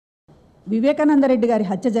వివేకానంద రెడ్డి గారి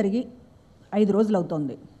హత్య జరిగి 5 రోజులు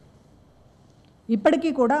అవుతోంది. ఇప్పటికీ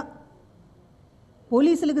కూడా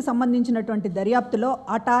పోలీసులకు సంబంధించినటువంటి దర్యాప్తులో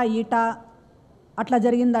అటా ఇటా అట్లా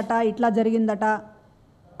జరిగిందట ఇట్లా జరిగిందట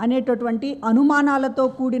అనేటటువంటి అనుమానాలతో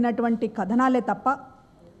కూడినటువంటి కథనాలే తప్ప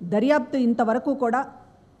దర్యాప్తు ఇంతవరకు కూడా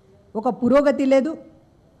ఒక పురోగతి లేదు.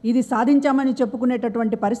 ఇది సాధించామని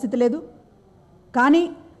చెప్పుకునేటటువంటి పరిస్థితి లేదు. కానీ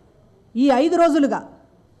ఈ 5 రోజులుగా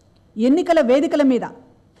ఎన్నికల వేదికల మీద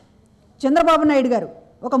చంద్రబాబు నాయుడు గారు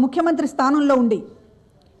ఒక ముఖ్యమంత్రి స్థానంలో ఉండి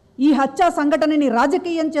ఈ హత్య సంఘటనని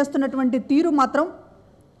రాజకీయం చేస్తున్నటువంటి తీరు మాత్రం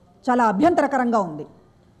చాలా అభ్యంతరకరంగా ఉంది.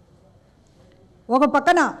 ఒక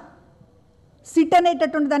పక్కన సిట్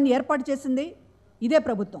అనేటటువంటి దాన్ని ఏర్పాటు చేసింది ఇదే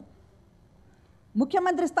ప్రభుత్వం.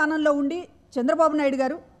 ముఖ్యమంత్రి స్థానంలో ఉండి చంద్రబాబు నాయుడు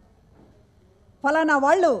గారు ఫలానా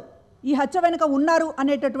వాళ్ళు ఈ హత్య వెనుక ఉన్నారు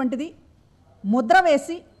అనేటటువంటిది ముద్ర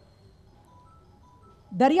వేసి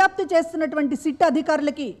దర్యాప్తు చేస్తున్నటువంటి సిట్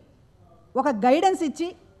అధికారులకి ఒక గైడెన్స్ ఇచ్చి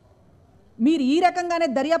మీరు ఈ రకంగానే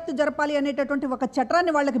దర్యాప్తు జరపాలి అనేటటువంటి ఒక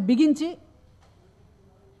చట్టాన్ని వాళ్ళకి బిగించి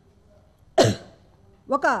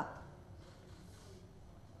ఒక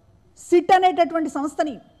సిట్ అనేటటువంటి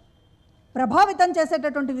సంస్థని ప్రభావితం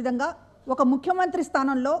చేసేటటువంటి విధంగా ఒక ముఖ్యమంత్రి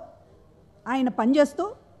స్థానంలో ఆయన పనిచేస్తూ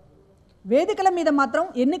వేదికల మీద మాత్రం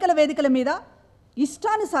ఎన్నికల వేదికల మీద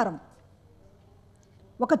ఇష్టానుసారం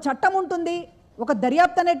ఒక చట్టం ఉంటుంది, ఒక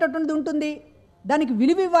దర్యాప్తు అనేటటువంటిది ఉంటుంది, దానికి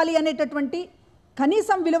విలువ ఇవ్వాలి అనేటటువంటి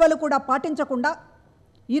కనీసం విలువలు కూడా పాటించకుండా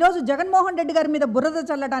ఈరోజు జగన్మోహన్ రెడ్డి గారి మీద బురద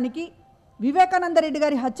చల్లడానికి వివేకానంద రెడ్డి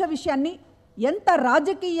గారి హత్య విషయాన్ని ఎంత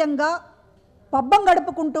రాజకీయంగా పబ్బం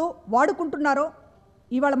గడుపుకుంటూ వాడుకుంటున్నారో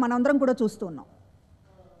ఇవాళ మనందరం కూడా చూస్తూ ఉన్నాం.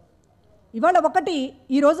 ఇవాళ ఒకటి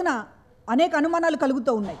ఈ రోజున అనేక అనుమానాలు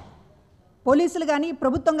కలుగుతూ ఉన్నాయి. పోలీసులు కానీ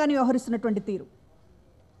ప్రభుత్వం కానీ వ్యవహరిస్తున్నటువంటి తీరు.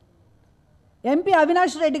 ఎంపీ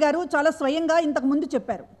అవినాష్ రెడ్డి గారు చాలా స్వయంగా ఇంతకుముందు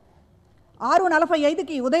చెప్పారు.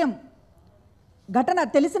 6:45కి ఉదయం ఘటన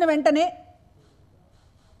తెలిసిన వెంటనే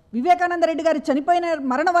వివేకానంద రెడ్డి గారు చనిపోయిన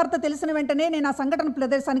మరణ వార్త తెలిసిన వెంటనే నేను ఆ సంఘటన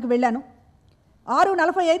ప్రదేశానికి వెళ్ళాను.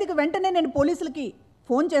 6:45కి వెంటనే నేను పోలీసులకి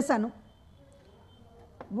ఫోన్ చేశాను.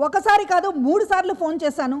 ఒకసారి కాదు 3 సార్లు ఫోన్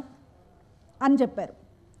చేశాను అని చెప్పారు.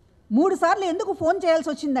 3 సార్లు ఎందుకు ఫోన్ చేయాల్సి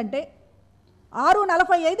వచ్చిందంటే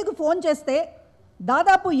 6:45కి ఫోన్ చేస్తే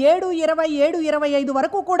దాదాపు 7:20, 7:25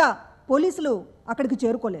 వరకు కూడా పోలీసులు అక్కడికి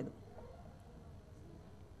చేరుకోలేదు.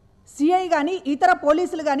 సిఐ కానీ ఇతర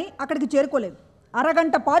పోలీసులు కానీ అక్కడికి చేరుకోలేదు.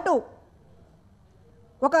 అరగంట పాటు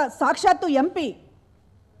ఒక సాక్షాత్తు ఎంపీ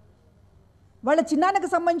వాళ్ళ చిన్నాన్నకు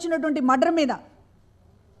సంబంధించినటువంటి మర్డర్ మీద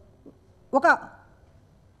ఒక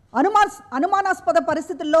అనుమానాస్పద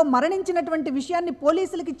పరిస్థితుల్లో మరణించినటువంటి విషయాన్ని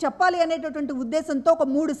పోలీసులకి చెప్పాలి అనేటటువంటి ఉద్దేశంతో ఒక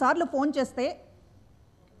 3 సార్లు ఫోన్ చేస్తే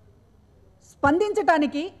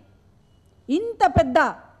స్పందించటానికి ఇంత పెద్ద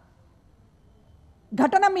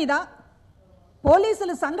ఘటన మీద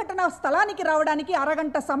పోలీసులు సంఘటన స్థలానికి రావడానికి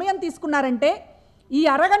అరగంట సమయం తీసుకున్నారంటే ఈ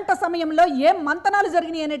అరగంట సమయంలో ఏం మంతనాలు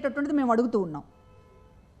జరిగినాయి అనేటటువంటిది మేము అడుగుతూ ఉన్నాం.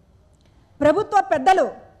 ప్రభుత్వ పెద్దలు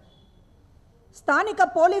స్థానిక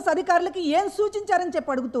పోలీస్ అధికారులకి ఏం సూచించారని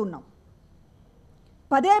చెప్పి అడుగుతూ ఉన్నాం.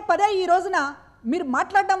 పదే పదే ఈ రోజున మీరు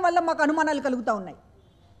మాట్లాడడం వల్ల మాకు అనుమానాలు కలుగుతూ ఉన్నాయి.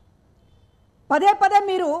 పదే పదే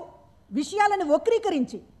మీరు విషయాలను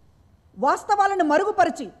వక్రీకరించి వాస్తవాలను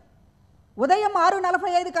మరుగుపరిచి ఉదయం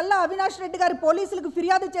 6:45 కల్లా అవినాష్ రెడ్డి గారి పోలీసులకు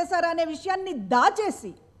ఫిర్యాదు చేశారా అనే విషయాన్ని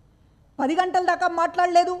దాచేసి 10 గంటల దాకా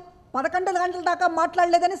మాట్లాడలేదు, 11 గంటల దాకా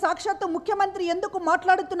మాట్లాడలేదని సాక్షాత్తు ముఖ్యమంత్రి ఎందుకు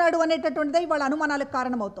మాట్లాడుతున్నాడు అనేటటువంటిదే ఇవాళ అనుమానాలకు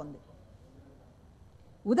కారణమవుతోంది.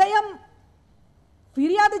 ఉదయం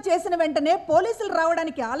ఫిర్యాదు చేసిన వెంటనే పోలీసులు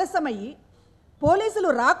రావడానికి ఆలస్యమయ్యి పోలీసులు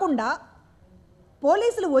రాకుండా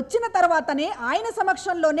పోలీసులు వచ్చిన తర్వాతనే ఆయన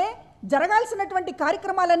సమక్షంలోనే జరగాల్సినటువంటి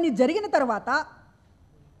కార్యక్రమాలన్నీ జరిగిన తర్వాత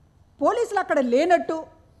పోలీసులు అక్కడ లేనట్టు,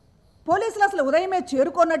 పోలీసులు అసలు ఉదయమే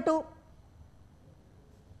చేరుకోనట్టు,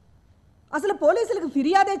 అసలు పోలీసులకు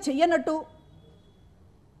ఫిర్యాదే చెయ్యనట్టు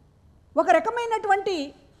ఒక రకమైనటువంటి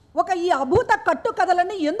ఈ అభూత కట్టు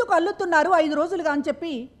కథలని ఎందుకు అల్లుతున్నారు 5 రోజులుగా అని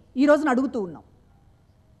చెప్పి ఈ రోజున అడుగుతూ ఉన్నాం.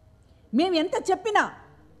 మేము ఎంత చెప్పినా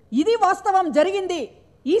ఇది వాస్తవం జరిగింది,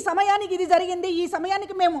 ఈ సమయానికి ఇది జరిగింది, ఈ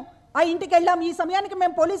సమయానికి మేము ఆ ఇంటికి వెళ్ళాం, ఈ సమయానికి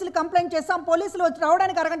మేము పోలీసులు కంప్లైంట్ చేస్తాం, పోలీసులు వచ్చి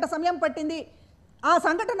రావడానికి అరగంట సమయం పట్టింది, ఆ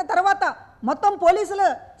సంఘటన తర్వాత మొత్తం పోలీసుల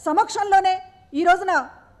సమక్షంలోనే ఈ రోజున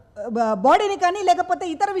బాడీని కానీ లేకపోతే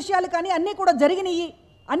ఇతర విషయాలు కానీ అన్నీ కూడా జరిగినాయి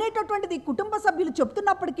అనేటటువంటిది కుటుంబ సభ్యులు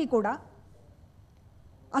చెప్తున్నప్పటికీ కూడా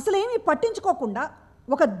అసలు ఏమీ పట్టించుకోకుండా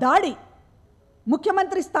ఒక దాడి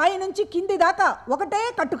ముఖ్యమంత్రి స్థాయి నుంచి కింది దాకా ఒకటే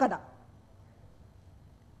కట్టుకథ.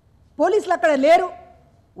 పోలీసులు అక్కడ లేరు,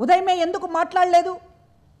 ఉదయమే ఎందుకు మాట్లాడలేదు,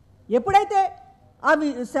 ఎప్పుడైతే ఆ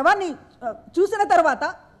శవాన్ని చూసిన తర్వాత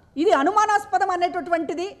ఇది అనుమానాస్పదం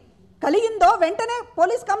అనేటటువంటిది కలిగిందో వెంటనే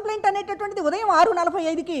పోలీస్ కంప్లైంట్ అనేటటువంటిది ఉదయం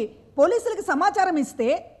 6:45కి పోలీసులకు సమాచారం ఇస్తే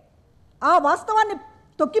ఆ వాస్తవాన్ని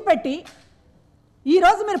తొక్కిపెట్టి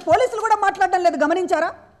ఈరోజు మీరు పోలీసులు కూడా మాట్లాడడం లేదు, గమనించారా?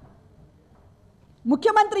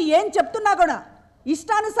 ముఖ్యమంత్రి ఏం చెప్తున్నా కూడా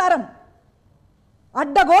ఇష్టానుసారం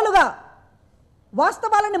అడ్డగోలుగా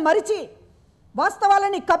వాస్తవాలను మరిచి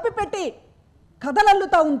వాస్తవాలని కప్పిపెట్టి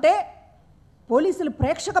కథలల్లుతూ ఉంటే పోలీసులు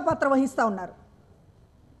ప్రేక్షక పాత్ర వహిస్తూ ఉన్నారు.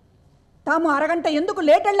 తాము అరగంట ఎందుకు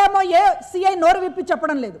లేట్ వెళ్ళామో ఏ సిఐ నోరు విప్పి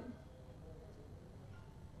చెప్పడం లేదు.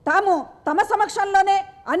 తాము తమ సమక్షంలోనే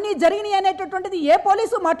అన్నీ జరిగినాయి అనేటటువంటిది ఏ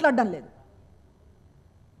పోలీసు మాట్లాడడం లేదు.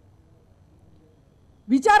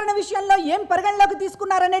 విచారణ విషయంలో ఏం పరిగణలోకి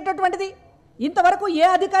తీసుకున్నారనేటటువంటిది ఇంతవరకు ఏ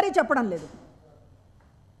అధికారి చెప్పడం లేదు.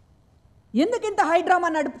 ఎందుకు ఇంత హైడ్రామా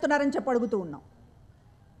నడుపుతున్నారని చెప్పి అడుగుతూ ఉన్నాం.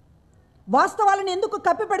 వాస్తవాలను ఎందుకు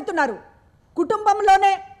కప్పి పెడుతున్నారు?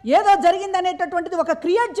 కుటుంబంలోనే ఏదో జరిగిందనేటటువంటిది ఒక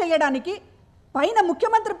క్రియేట్ చేయడానికి పైన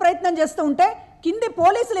ముఖ్యమంత్రి ప్రయత్నం చేస్తూ ఉంటే కింది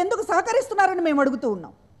పోలీసులు ఎందుకు సహకరిస్తున్నారని మేము అడుగుతూ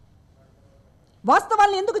ఉన్నాం.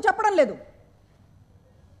 వాస్తవాలను ఎందుకు చెప్పడం లేదు?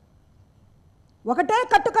 ఒకటే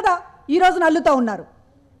కట్టు కదా ఈరోజు నల్లుతూ ఉన్నారు.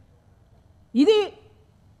 ఇది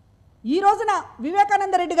ఈ రోజున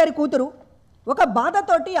వివేకానంద రెడ్డి గారి కూతురు ఒక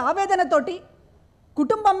బాధతోటి ఆవేదనతోటి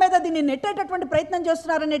కుటుంబం మీద దీన్ని నెట్టేటటువంటి ప్రయత్నం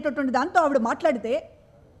చేస్తున్నారనేటటువంటి దాంతో ఆవిడ మాట్లాడితే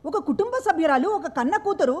ఒక కుటుంబ సభ్యురాలు ఒక కన్న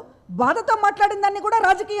కూతురు బాధతో మాట్లాడిన దాన్ని కూడా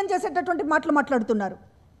రాజకీయం చేసేటటువంటి మాటలు మాట్లాడుతున్నారు.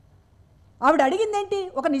 ఆవిడ అడిగిందేంటి?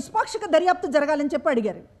 ఒక నిష్పాక్షిక దర్యాప్తు జరగాలని చెప్పి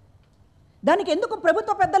అడిగారు. దానికి ఎందుకు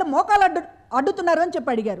ప్రభుత్వ పెద్దలు మోకాలు అడ్డుతున్నారు అని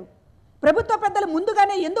చెప్పి అడిగారు. ప్రభుత్వ పెద్దలు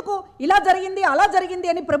ముందుగానే ఎందుకు ఇలా జరిగింది అలా జరిగింది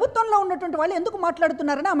అని ప్రభుత్వంలో ఉన్నటువంటి వాళ్ళు ఎందుకు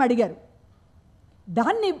మాట్లాడుతున్నారని ఆమె అడిగారు.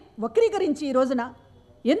 దాన్ని వక్రీకరించి ఈ రోజున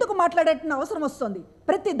ఎందుకు మాట్లాడేట అవసరం వస్తుంది?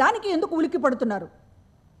 ప్రతి దానికి ఎందుకు ఉలిక్కి పడుతున్నారు?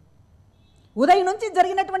 ఉదయం నుంచి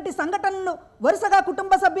జరిగినటువంటి సంఘటనలను వరుసగా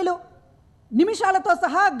కుటుంబ సభ్యులు నిమిషాలతో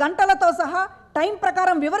సహా గంటలతో సహా టైం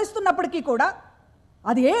ప్రకారం వివరిస్తున్నప్పటికీ కూడా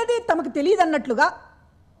అది ఏది తమకు తెలియదన్నట్లుగా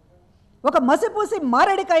ఒక మసిపూసి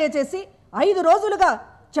మారేడికాయ చేసి 5 రోజులుగా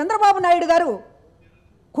చంద్రబాబు నాయుడు గారు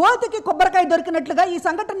కోతికి కొబ్బరికాయ దొరికినట్లుగా ఈ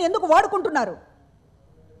సంఘటన ఎందుకు వాడుకుంటున్నారు?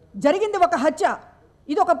 జరిగింది ఒక హత్య,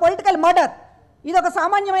 ఇది ఒక పొలిటికల్ మర్డర్, ఇది ఒక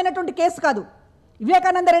సామాన్యమైనటువంటి కేసు కాదు.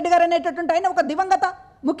 వివేకానంద రెడ్డి గారు అనేటటువంటి ఆయన ఒక దివంగత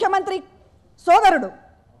ముఖ్యమంత్రి సోదరుడు.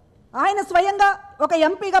 ఆయన స్వయంగా ఒక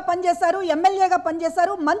ఎంపీగా పనిచేశారు, ఎమ్మెల్యేగా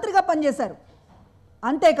పనిచేశారు, మంత్రిగా పనిచేశారు.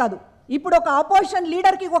 అంతేకాదు ఇప్పుడు ఒక అపోజిషన్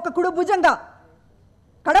లీడర్కి ఒక కుడి భుజంగా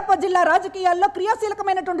కడప జిల్లా రాజకీయాల్లో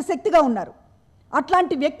క్రియాశీలకమైనటువంటి శక్తిగా ఉన్నారు.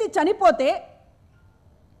 అట్లాంటి వ్యక్తి చనిపోతే,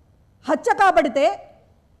 హత్య కాబడితే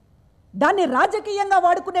దాన్ని రాజకీయంగా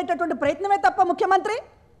వాడుకునేటటువంటి ప్రయత్నమే తప్ప ముఖ్యమంత్రి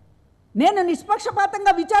నేను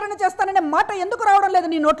నిష్పక్షపాతంగా విచారణ చేస్తాననే మాట ఎందుకు రావడం లేదు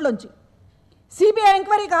నీ నోట్లోంచి? సిబిఐ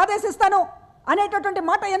ఎంక్వైరీకి ఆదేశిస్తాను అనేటటువంటి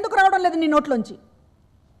మాట ఎందుకు రావడం లేదు నీ నోట్లోంచి?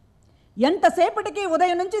 ఎంతసేపటికి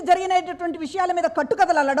ఉదయం నుంచి జరిగినటువంటి విషయాల మీద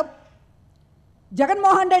కట్టుకథలు అల్లడం,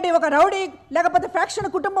 జగన్మోహన్ రెడ్డి ఒక రౌడీ లేకపోతే ఫ్యాక్షన్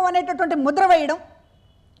కుటుంబం అనేటటువంటి ముద్ర వేయడం,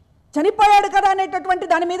 చనిపోయాడు కదా అనేటటువంటి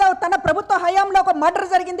దాని మీద తన ప్రభుత్వ హయాంలో ఒక మర్డర్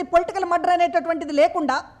జరిగింది, పొలిటికల్ మర్డర్ అనేటటువంటిది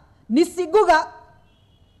లేకుండా నిస్సిగ్గుగా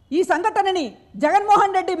ఈ సంఘటనని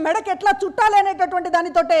జగన్మోహన్ రెడ్డి మెడకి ఎట్లా చుట్టాలి అనేటటువంటి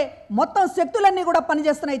దానితోటే మొత్తం శక్తులన్నీ కూడా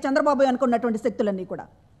పనిచేస్తున్నాయి. చంద్రబాబు అనుకున్నటువంటి శక్తులన్నీ కూడా.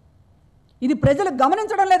 ఇది ప్రజలు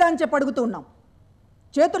గమనించడం లేదా అని చెప్పి అడుగుతూ ఉన్నాం.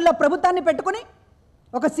 చేతుల్లో ప్రభుత్వాన్ని పెట్టుకుని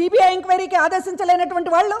ఒక సిబిఐ ఎంక్వైరీకి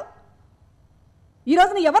ఆదేశించలేనటువంటి వాళ్ళు ఈ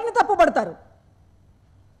రోజున ఎవరిని తప్పుపడతారు?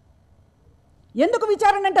 ఎందుకు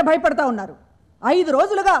విచారణ అంటే భయపడతా ఉన్నారు? 5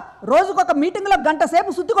 రోజులుగా రోజుకొక మీటింగ్లో గంట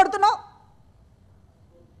సేపు సుత్తి కొడుతున్నావు.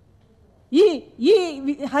 ఈ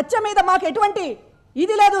హత్య మీద మాకు ఎటువంటి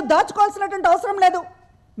ఇది లేదు, దాచుకోవాల్సినటువంటి అవసరం లేదు,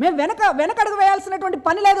 మేము వెనకడుగు వేయాల్సినటువంటి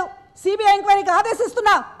పని లేదు, సిబిఐ ఎంక్వైరీకి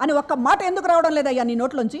ఆదేశిస్తున్నా అని ఒక్క మాట ఎందుకు రావడం లేదయ్యా నీ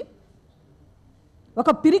నోట్లోంచి? ఒక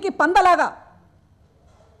పిరికి పందలాగా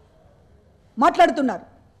మాట్లాడుతున్నారు.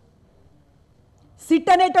 సిట్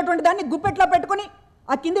అనేటటువంటి దాన్ని గుప్పెట్లో పెట్టుకుని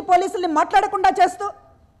ఆ కింది పోలీసుల్ని మాట్లాడకుండా చేస్తూ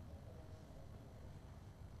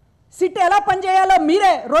సిట్ ఎలా పనిచేయాలో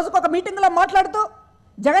మీరే రోజుకొక మీటింగ్లో మాట్లాడుతూ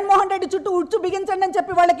జగన్మోహన్ రెడ్డి చుట్టూ ఉచ్చు బిగించండి అని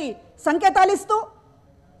చెప్పి వాళ్ళకి సంకేతాలు ఇస్తూ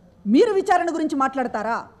మీరు విచారణ గురించి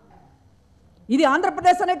మాట్లాడతారా? ఇది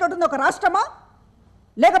ఆంధ్రప్రదేశ్ అనేటటువంటి ఒక రాష్ట్రమా,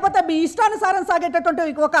 లేకపోతే మీ ఇష్టానుసారం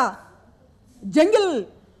సాగేటటువంటి ఒక జంగిల్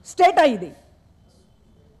స్టేటా ఇది?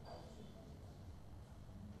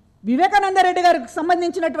 వివేకానంద రెడ్డి గారికి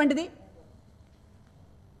సంబంధించినటువంటిది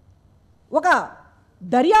ఒక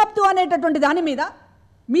దర్యాప్తు అనేటటువంటి దాని మీద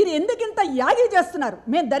మీరు ఎందుకింత యాగి చేస్తున్నారు?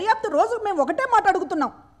 మేము దర్యాప్తు రోజు మేము ఒకటే మాట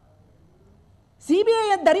అడుగుతున్నాం, సిబిఐ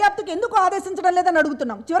దర్యాప్తుకి ఎందుకు ఆదేశించడం లేదని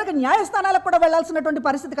అడుగుతున్నాం. చివరికి న్యాయస్థానాలకు కూడా వెళ్లాల్సినటువంటి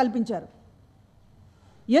పరిస్థితి కల్పించారు.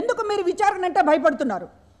 ఎందుకు మీరు విచారణ అంటే భయపడుతున్నారు?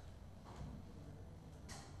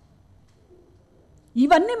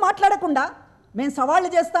 ఇవన్నీ మాట్లాడకుండా మేము సవాళ్ళు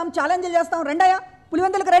చేస్తాం, ఛాలెంజ్లు చేస్తాం, రెండయ్యా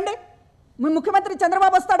పులివెందులకు రండి, ముఖ్యమంత్రి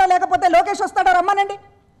చంద్రబాబు వస్తాడా లేకపోతే లోకేష్ వస్తాడా రమ్మనండి.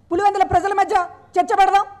 పులివెందుల ప్రజల మధ్య చర్చ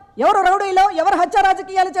పెడదాం. ఎవరు రౌడీలో, ఎవరు హత్య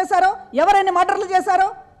రాజకీయాలు చేశారో, ఎవరైనా మర్డర్లు చేశారో,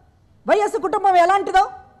 వైఎస్ కుటుంబం ఎలాంటిదో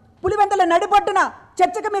పులివెందుల నడిపొట్టున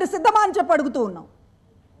చర్చకు మీరు సిద్ధమా అని చెప్పి అడుగుతూ ఉన్నాం.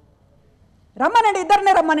 రమ్మనండి,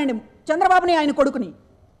 ఇద్దరినే రమ్మనండి, చంద్రబాబుని ఆయన కొడుకుని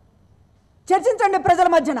చర్చించండి ప్రజల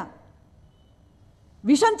మధ్యన.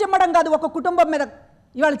 విషం చిమ్మడం కాదు ఒక కుటుంబం మీద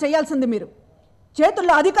ఇవాళ చేయాల్సింది. మీరు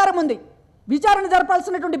చేతుల్లో అధికారం ఉంది, విచారణ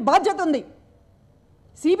జరపాల్సినటువంటి బాధ్యత ఉంది.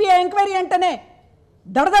 సిబిఐ ఎంక్వైరీ అంటేనే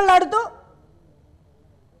దడదళ్లాడుతూ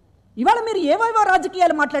ఇవాళ మీరు ఏవేవో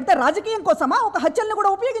రాజకీయాలు మాట్లాడితే రాజకీయం కోసమా ఒక హత్యలను కూడా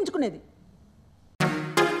ఉపయోగించుకునేది?